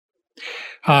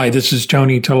Hi, this is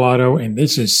Tony Tolato, and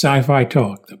this is Sci-Fi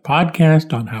Talk, the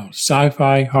podcast on how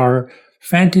sci-fi, horror,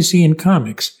 fantasy, and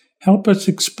comics help us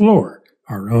explore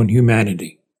our own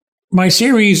humanity. My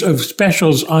series of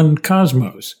specials on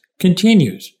Cosmos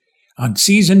continues on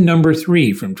season number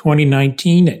 3 from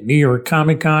 2019 at New York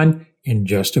Comic Con in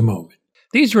just a moment.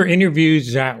 These were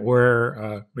interviews that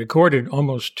were recorded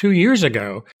almost 2 years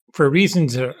ago. For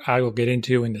reasons that I will get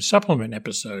into in the supplement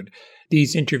episode,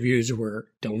 these interviews were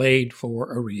delayed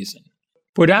for a reason.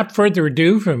 Without further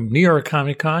ado, from New York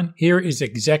Comic Con, here is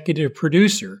executive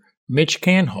producer Mitch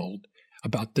Canhold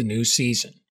about the new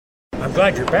season. I'm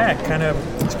glad you're back. Kind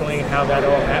of explain how that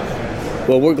all happened.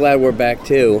 Well, we're glad we're back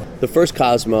too. The first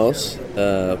Cosmos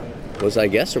was, I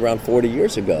guess, around 40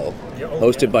 years ago.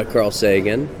 Hosted by Carl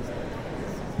Sagan,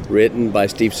 written by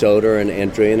Steve Soder and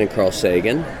Andrian and Carl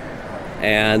Sagan.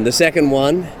 And the second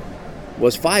one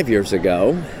was 5 years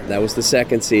ago. That was the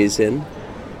second season.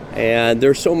 And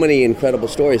there's so many incredible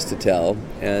stories to tell.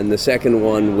 And the second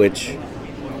one, which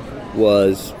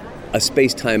was a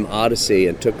space-time odyssey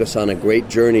and took us on a great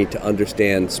journey to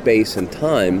understand space and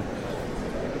time.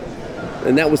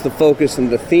 And that was the focus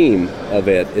and the theme of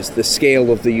it, is the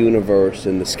scale of the universe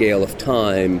and the scale of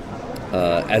time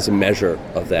as a measure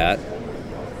of that.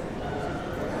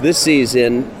 This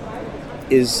season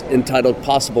is entitled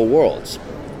Possible Worlds,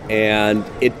 and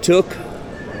it took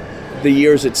the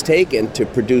years it's taken to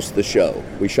produce the show.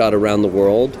 We shot around the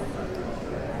world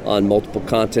on multiple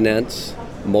continents,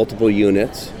 multiple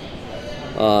units.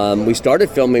 We started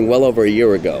filming well over a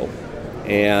year ago,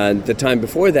 and the time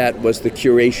before that was the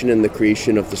curation and the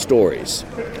creation of the stories.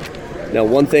 Now,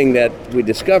 one thing that we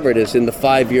discovered is in the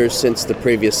 5 years since the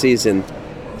previous season,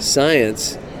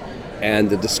 science and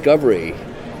the discovery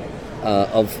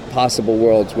of possible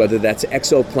worlds, whether that's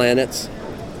exoplanets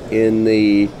in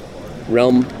the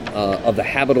realm of the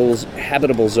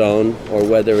habitable zone, or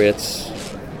whether it's,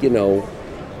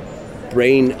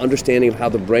 brain understanding of how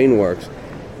the brain works,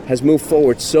 has moved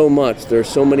forward so much. There are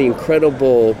so many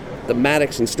incredible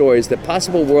thematics and stories that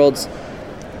possible worlds,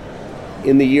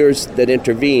 in the years that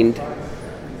intervened,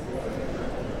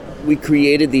 we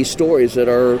created these stories that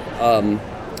are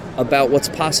about what's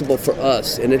possible for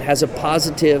us, and it has a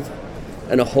positive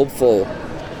and a hopeful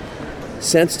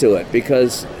sense to it,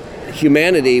 because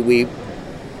humanity, we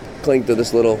cling to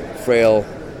this little frail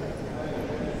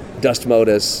dust mote,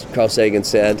 as Carl Sagan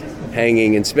said,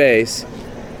 hanging in space,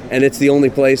 and it's the only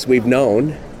place we've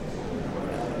known.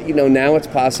 Now it's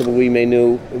possible we may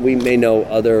know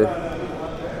other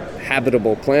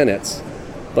habitable planets,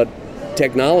 but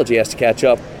technology has to catch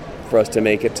up for us to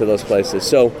make it to those places.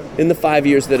 So in the 5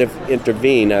 years that have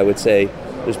intervened, I would say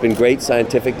there's been great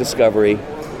scientific discovery,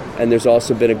 and there's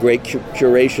also been a great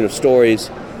curation of stories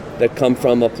that come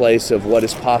from a place of what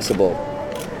is possible.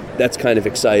 That's kind of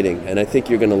exciting, and I think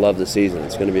you're going to love the season.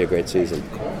 It's going to be a great season.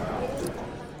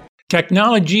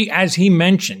 Technology, as he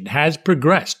mentioned, has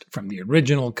progressed from the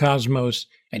original Cosmos,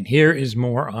 and here is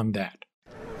more on that.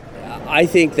 I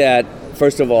think that,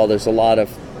 first of all, there's a lot of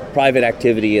private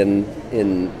activity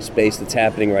in space that's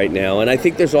happening right now, and I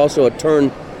think there's also a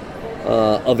turn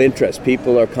of interest.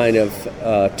 People are kind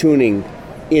of tuning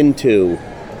into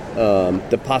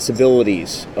the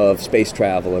possibilities of space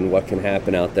travel and what can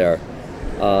happen out there.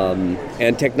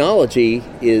 And technology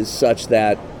is such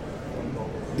that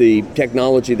the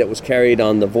technology that was carried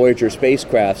on the Voyager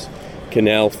spacecrafts can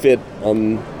now fit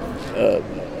on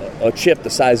a chip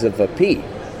the size of a pea.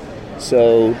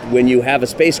 So when you have a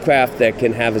spacecraft that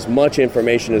can have as much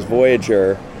information as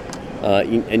Voyager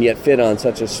and yet fit on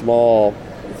such a small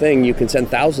thing, you can send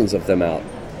thousands of them out,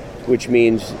 which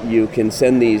means you can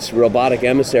send these robotic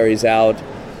emissaries out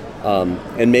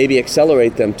and maybe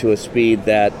accelerate them to a speed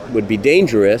that would be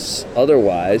dangerous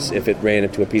otherwise if it ran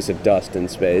into a piece of dust in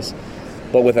space.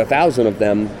 But with 1,000 of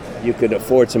them, you could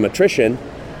afford some attrition,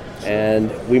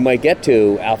 and we might get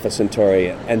to Alpha Centauri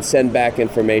and send back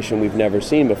information we've never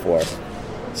seen before.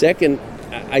 Second,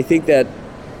 I think that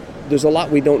there's a lot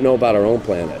we don't know about our own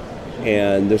planet,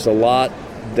 and there's a lot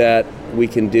that we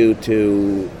can do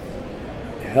to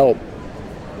help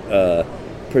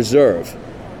preserve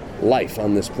life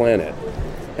on this planet,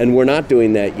 and we're not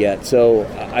doing that yet. So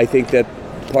I think that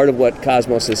part of what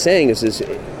Cosmos is saying is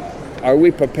are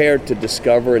we prepared to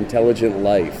discover intelligent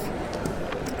life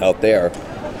out there?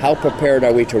 How prepared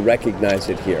are we to recognize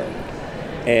it here?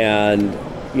 And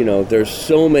there's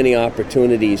so many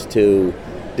opportunities to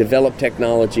develop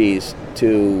technologies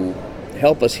to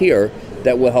help us here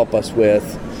that will help us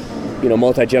with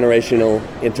multi-generational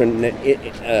internet,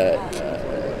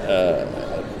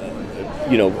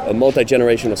 a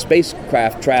multi-generational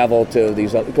spacecraft travel to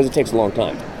these, because it takes a long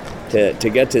time to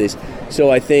get to these.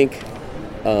 So I think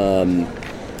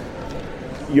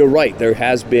You're right, there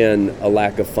has been a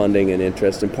lack of funding and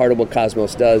interest, and part of what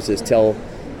Cosmos does is tell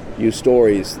you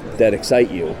stories that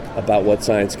excite you about what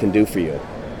science can do for you.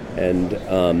 And,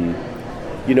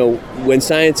 when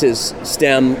science is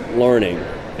STEM learning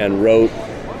and rote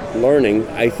learning,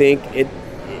 I think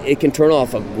it can turn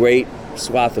off a great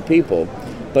swath of people.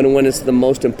 But when it's the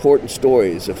most important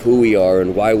stories of who we are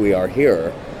and why we are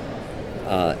here,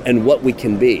 and what we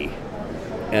can be,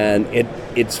 and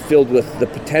it's filled with the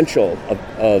potential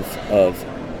of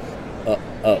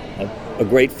a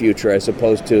great future as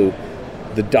opposed to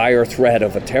the dire threat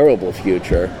of a terrible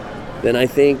future, then I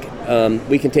think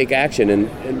we can take action.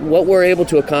 And what we're able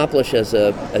to accomplish as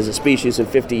a species in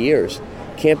 50 years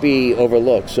can't be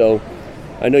overlooked. So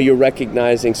I know you're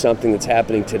recognizing something that's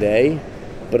happening today,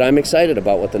 but I'm excited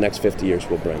about what the next 50 years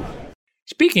will bring.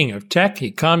 Speaking of tech, he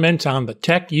comments on the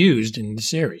tech used in the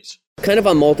series. Kind of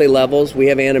on multi-levels. We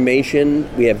have animation,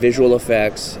 we have visual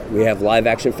effects, we have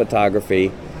live-action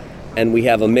photography, and we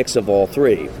have a mix of all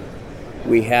three.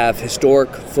 We have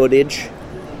historic footage,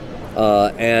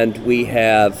 and we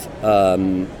have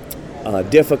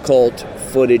difficult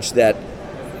footage that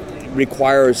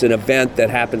requires an event that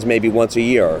happens maybe once a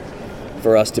year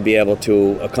for us to be able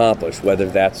to accomplish, whether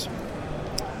that's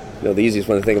the easiest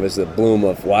one to think of is the bloom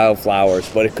of wildflowers,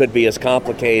 but it could be as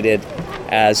complicated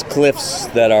as cliffs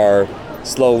that are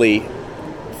slowly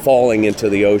falling into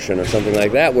the ocean or something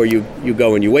like that, where you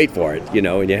go and you wait for it,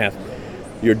 and you have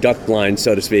your duck blind,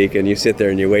 so to speak, and you sit there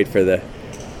and you wait for the...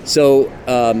 So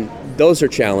those are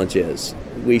challenges.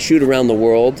 We shoot around the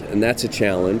world, and that's a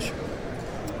challenge,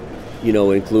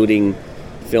 including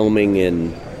filming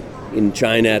in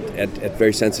China at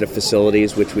very sensitive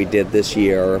facilities, which we did this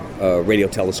year, a radio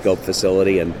telescope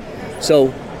facility. And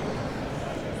so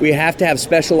we have to have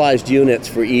specialized units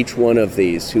for each one of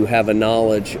these who have a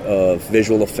knowledge of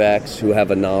visual effects, who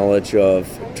have a knowledge of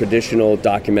traditional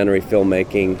documentary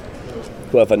filmmaking,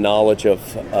 who have a knowledge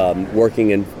of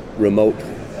working in remote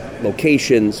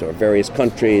locations or various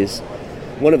countries.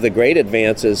 One of the great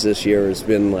advances this year has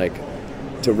been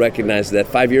to recognize that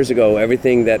 5 years ago,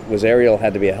 everything that was aerial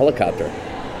had to be a helicopter.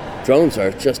 Drones are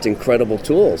just incredible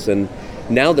tools, and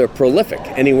now they're prolific.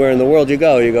 Anywhere in the world you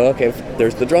go, okay,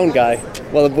 there's the drone guy.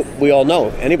 Well, we all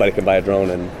know anybody can buy a drone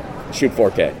and shoot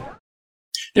 4K.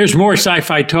 There's more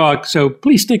sci-fi talk, so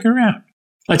please stick around.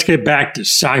 Let's get back to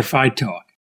Sci-Fi Talk.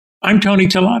 I'm Tony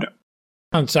Tellado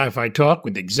on Sci-Fi Talk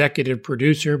with executive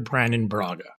producer Brannon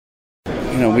Braga.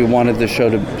 We wanted the show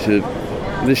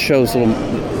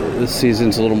this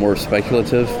season's a little more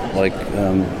speculative.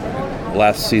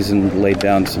 Last season laid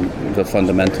down the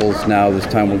fundamentals. Now this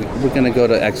time we're going to go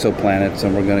to exoplanets,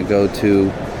 and we're going to go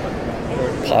to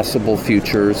possible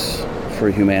futures for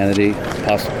humanity.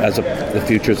 The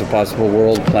future is a possible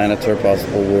world. Planets are a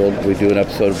possible world. We do an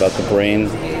episode about the brain.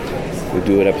 We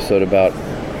do an episode about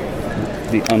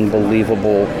the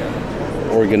unbelievable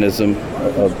organism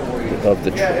of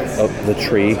the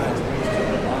tree,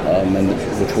 and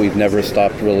which we've never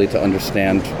stopped really to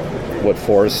understand what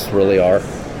forests really are,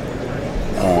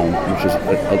 which is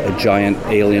a giant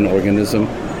alien organism.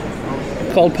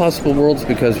 Called Possible Worlds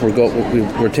because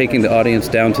we're taking the audience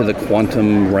down to the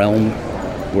quantum realm,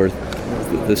 where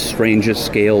the strangest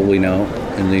scale we know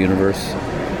in the universe,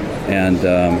 and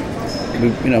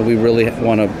we really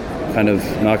want to kind of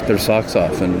knock their socks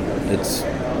off, and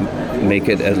make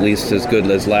it at least as good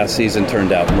as last season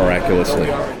turned out miraculously.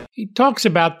 He talks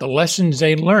about the lessons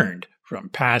they learned from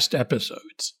past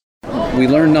episodes. We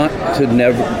learned not to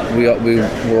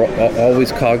we're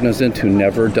always cognizant to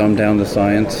never dumb down the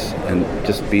science and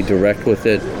just be direct with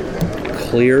it,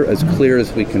 clear as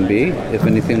we can be. If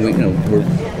anything,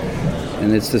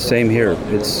 and it's the same here.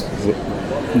 It's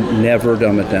never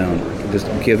dumb it down. Just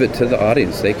give it to the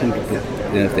audience. They can,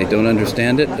 and if they don't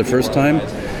understand it the first time,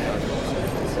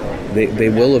 they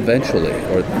will eventually,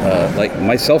 or like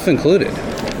myself included.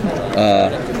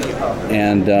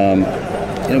 And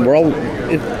we're all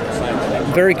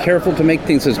very careful to make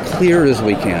things as clear as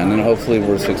we can, and hopefully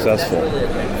we're successful.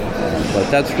 But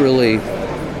that's really,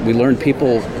 we learned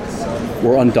people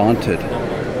were undaunted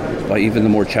by even the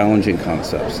more challenging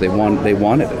concepts. They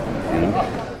wanted it,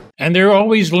 And they're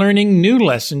always learning new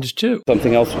lessons, too.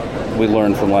 Something else we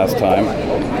learned from last time,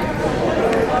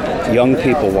 young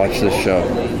people watch this show.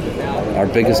 Our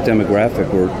biggest demographic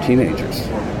were teenagers.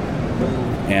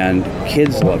 And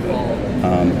kids love it.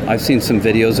 I've seen some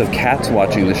videos of cats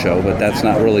watching the show, but that's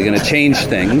not really going to change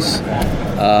things.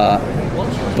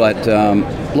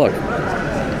 Look,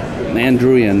 Ann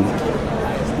Druyan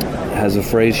has a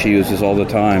phrase she uses all the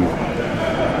time,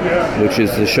 which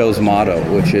is the show's motto,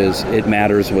 which is, it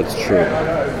matters what's true.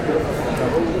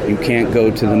 You can't go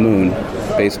to the moon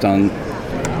based on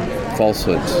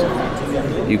falsehoods.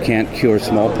 You can't cure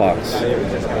smallpox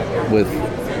with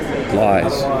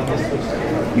lies.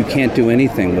 You can't do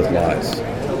anything with lies.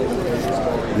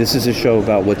 This is a show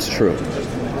about what's true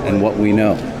and what we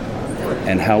know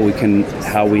and how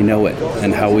we know it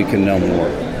and how we can know more.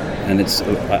 And it's,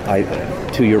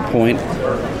 to your point,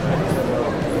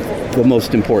 the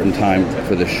most important time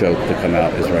for this show to come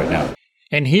out is right now.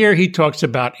 And here he talks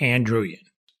about Ann Druyan.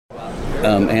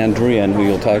 Ann Druyan, who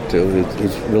you'll talk to,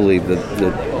 is really the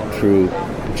true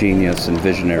genius and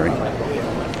visionary.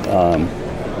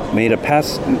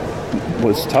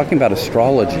 Was talking about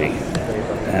astrology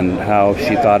and how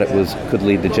she thought it could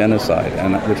lead to genocide,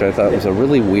 and which I thought was a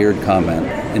really weird comment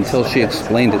until she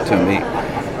explained it to me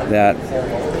that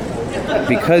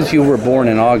because you were born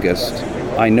in August,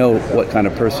 I know what kind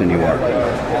of person you are.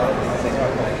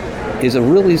 Is a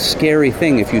really scary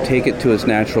thing if you take it to its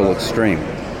natural extreme.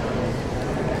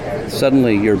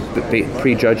 Suddenly you're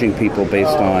prejudging people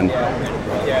based on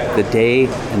the day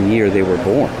and year they were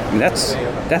born. I mean, that's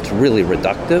really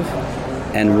reductive,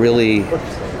 and really,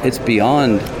 it's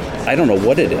beyond, I don't know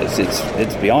what it is.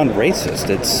 It's beyond racist.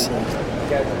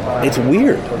 It's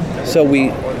weird. So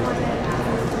we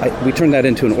turned that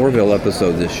into an Orville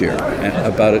episode this year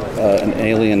about an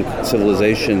alien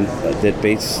civilization that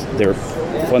base their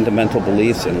fundamental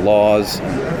beliefs and laws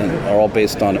and are all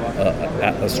based on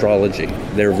astrology,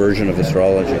 their version of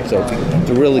astrology. So it's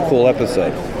a really cool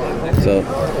episode. So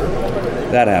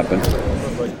that happened.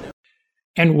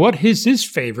 And what is his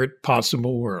favorite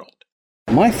possible world?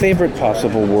 My favorite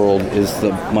possible world is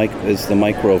the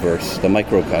microverse, the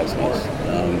microcosmos.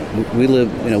 We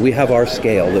live, we have our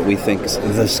scale that we think is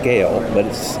the scale,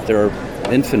 but there are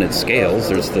infinite scales.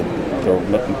 There are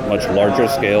much larger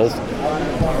scales.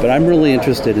 But I'm really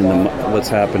interested in what's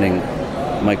happening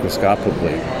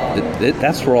microscopically.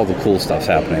 That's where all the cool stuff's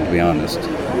happening, to be honest.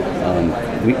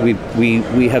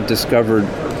 We have discovered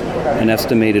an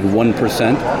estimated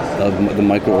 1% of the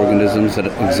microorganisms that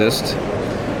exist.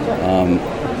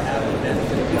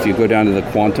 If you go down to the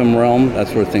quantum realm,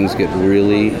 that's where things get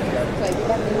really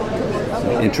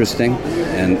interesting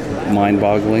and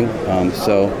mind-boggling.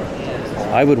 So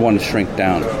I would want to shrink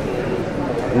down.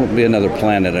 There won't be another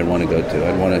planet I'd want to go to.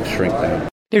 I'd want to shrink down.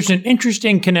 There's an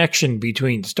interesting connection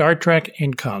between Star Trek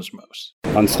and Cosmos.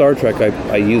 On Star Trek,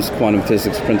 I used quantum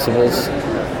physics principles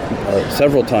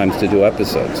several times to do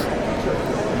episodes.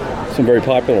 Some very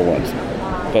popular ones.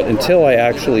 But until I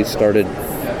actually started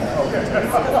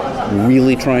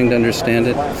really trying to understand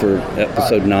it for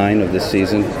episode 9 of this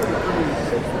season,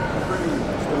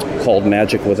 called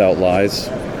Magic Without Lies,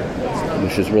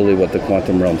 which is really what the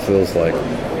quantum realm feels like.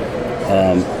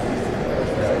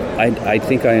 I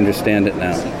think I understand it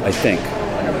now. I think,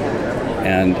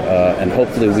 and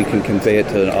hopefully we can convey it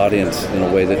to an audience in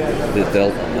a way that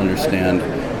they'll understand.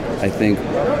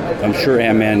 I'm sure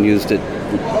Ant-Man used it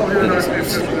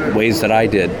in ways that I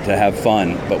did to have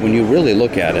fun. But when you really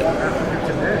look at it,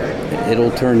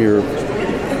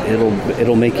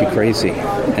 it'll make you crazy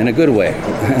in a good way.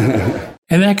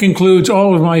 And that concludes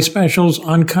all of my specials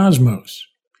on Cosmos.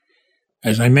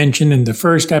 As I mentioned in the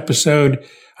first episode,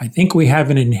 I think we have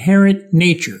an inherent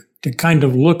nature to kind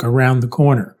of look around the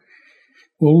corner.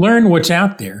 We'll learn what's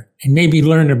out there and maybe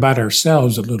learn about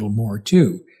ourselves a little more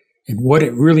too, and what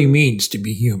it really means to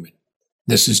be human.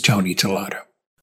 This is Tony Tolato.